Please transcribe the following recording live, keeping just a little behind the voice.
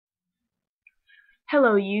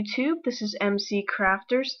Hello YouTube, this is MC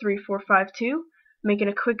Crafters3452 making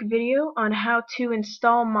a quick video on how to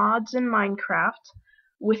install mods in Minecraft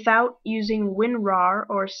without using WinRAR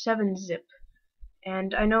or 7-zip.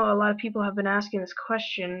 And I know a lot of people have been asking this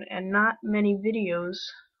question and not many videos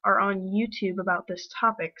are on YouTube about this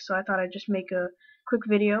topic, so I thought I'd just make a quick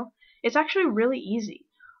video. It's actually really easy.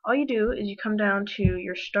 All you do is you come down to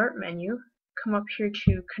your start menu, come up here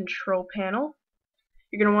to control panel.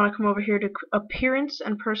 You're going to want to come over here to appearance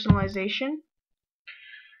and personalization,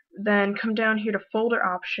 then come down here to folder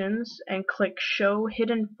options and click show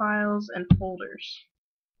hidden files and folders.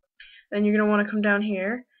 Then you're going to want to come down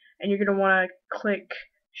here and you're going to want to click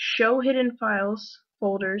show hidden files,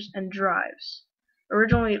 folders, and drives.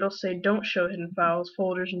 Originally it'll say don't show hidden files,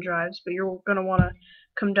 folders, and drives, but you're going to want to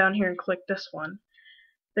come down here and click this one.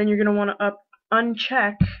 Then you're going to want to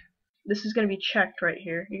uncheck. This is going to be checked right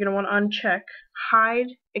here. You're going to want to uncheck hide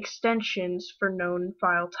extensions for known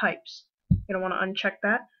file types. You're going to want to uncheck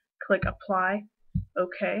that. Click apply.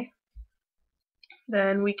 OK.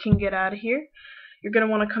 Then we can get out of here. You're going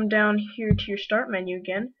to want to come down here to your start menu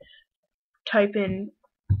again. Type in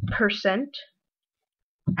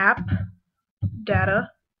 %app data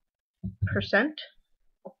 %,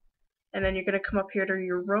 and then you're going to come up here to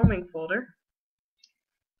your roaming folder.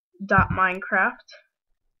 .minecraft.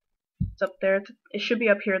 It's up there. It should be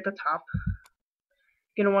up here at the top.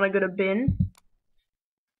 You're going to want to go to bin,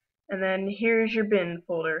 and then here's your bin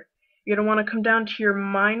folder. You're going to want to come down to your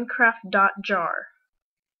minecraft.jar.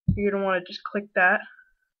 You're going to want to just click that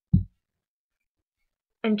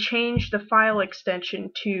and change the file extension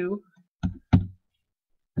to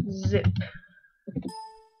zip.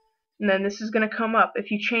 And then this is going to come up. If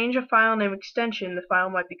you change a file name extension, the file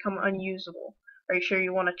might become unusable. Are you sure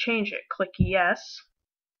you want to change it? Click yes.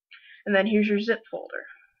 And then here's your zip folder.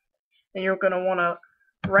 Then you're going to want to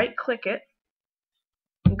right click it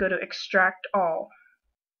and go to extract all.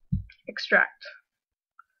 Extract.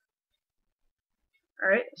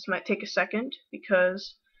 Alright, this might take a second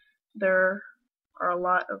because there are a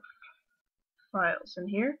lot of files in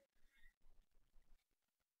here.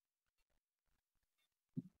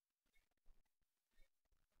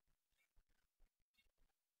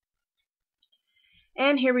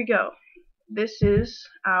 And here we go. This is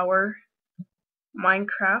our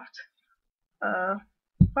Minecraft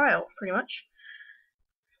file, pretty much.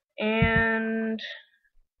 And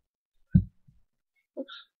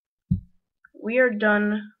we are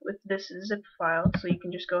done with this zip file, so you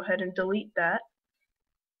can just go ahead and delete that.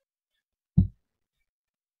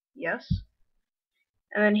 Yes.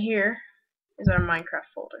 And then here is our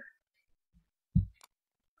Minecraft folder.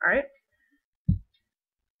 Alright.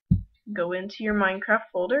 Go into your Minecraft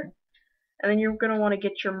folder, and then you're going to want to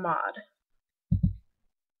get your mod.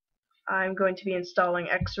 I'm going to be installing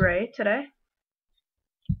X-Ray today.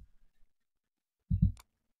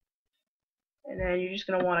 And then you're just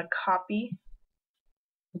going to want to copy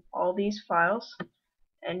all these files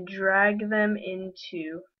and drag them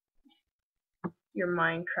into your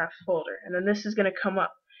Minecraft folder. And then this is going to come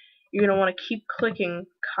up. You're going to want to keep clicking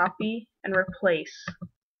copy and replace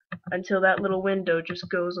until that little window just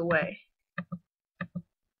goes away.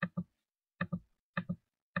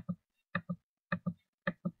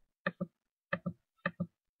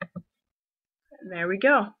 And there we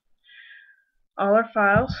go. All our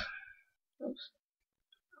files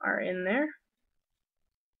are in there.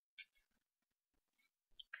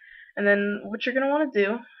 And then what you're going to want to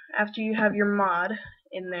do after you have your mod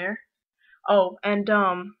in there. Oh, and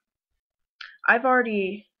I've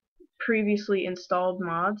already previously installed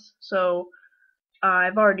mods, so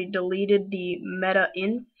I've already deleted the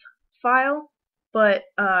META-INF file, but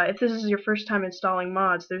if this is your first time installing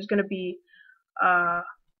mods, there's going to be a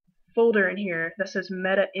folder in here that says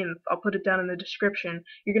META-INF. I'll put it down in the description.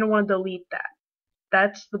 You're going to want to delete that.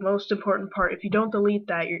 That's the most important part. If you don't delete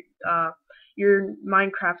that, your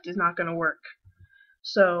Minecraft is not going to work.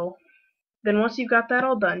 So then once you've got that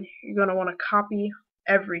all done, you're going to want to copy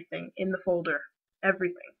everything in the folder.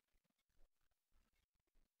 Everything.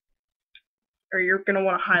 Or you're going to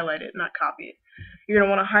want to highlight it, not copy it. You're going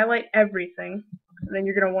to want to highlight everything, and then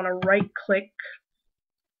you're going to want to right click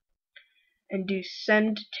and do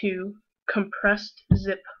send to compressed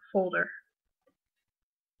zip folder.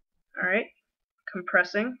 Alright,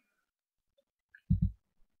 compressing.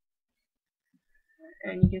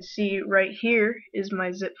 And you can see right here is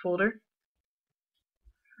my zip folder.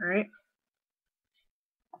 Alright,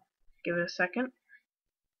 give it a second.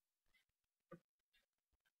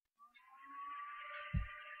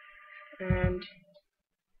 And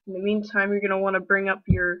in the meantime, you're going to want to bring up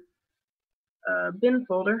your bin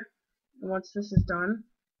folder. And once this is done,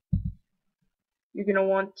 you're going to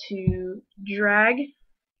want to drag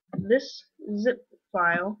this zip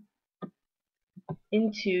file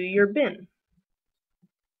into your bin.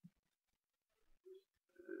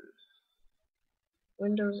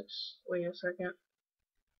 Wait a second.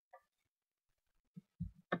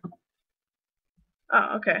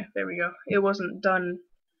 Oh, okay, there we go. It wasn't done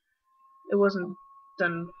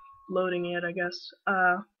loading it, I guess.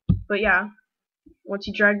 But yeah, once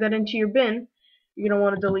you drag that into your bin, you're going to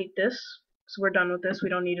want to delete this, so we're done with this, we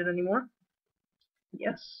don't need it anymore.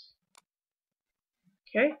 Yes.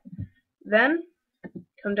 Okay, then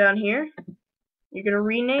come down here, you're going to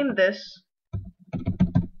rename this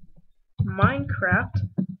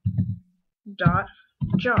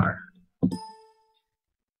Minecraft.jar.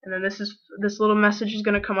 And then this little message is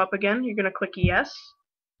going to come up again. You're going to click yes,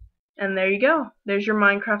 and there you go. There's your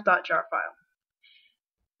Minecraft.jar file.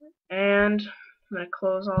 And I'm going to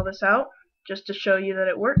close all this out just to show you that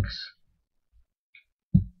it works.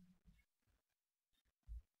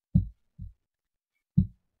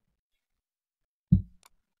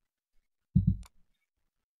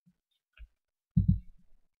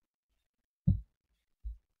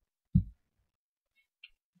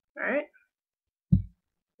 Alright,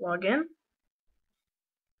 log in.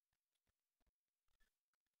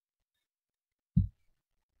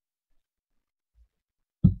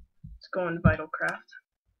 Let's go in VitalCraft.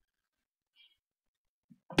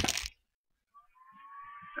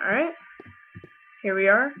 Alright, here we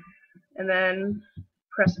are, and then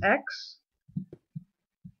press X.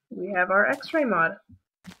 We have our X-ray mod.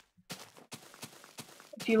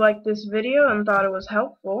 If you liked this video and thought it was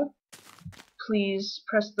helpful, please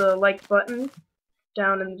press the like button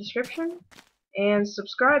down in the description, and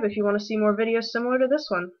subscribe if you want to see more videos similar to this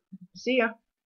one. See ya!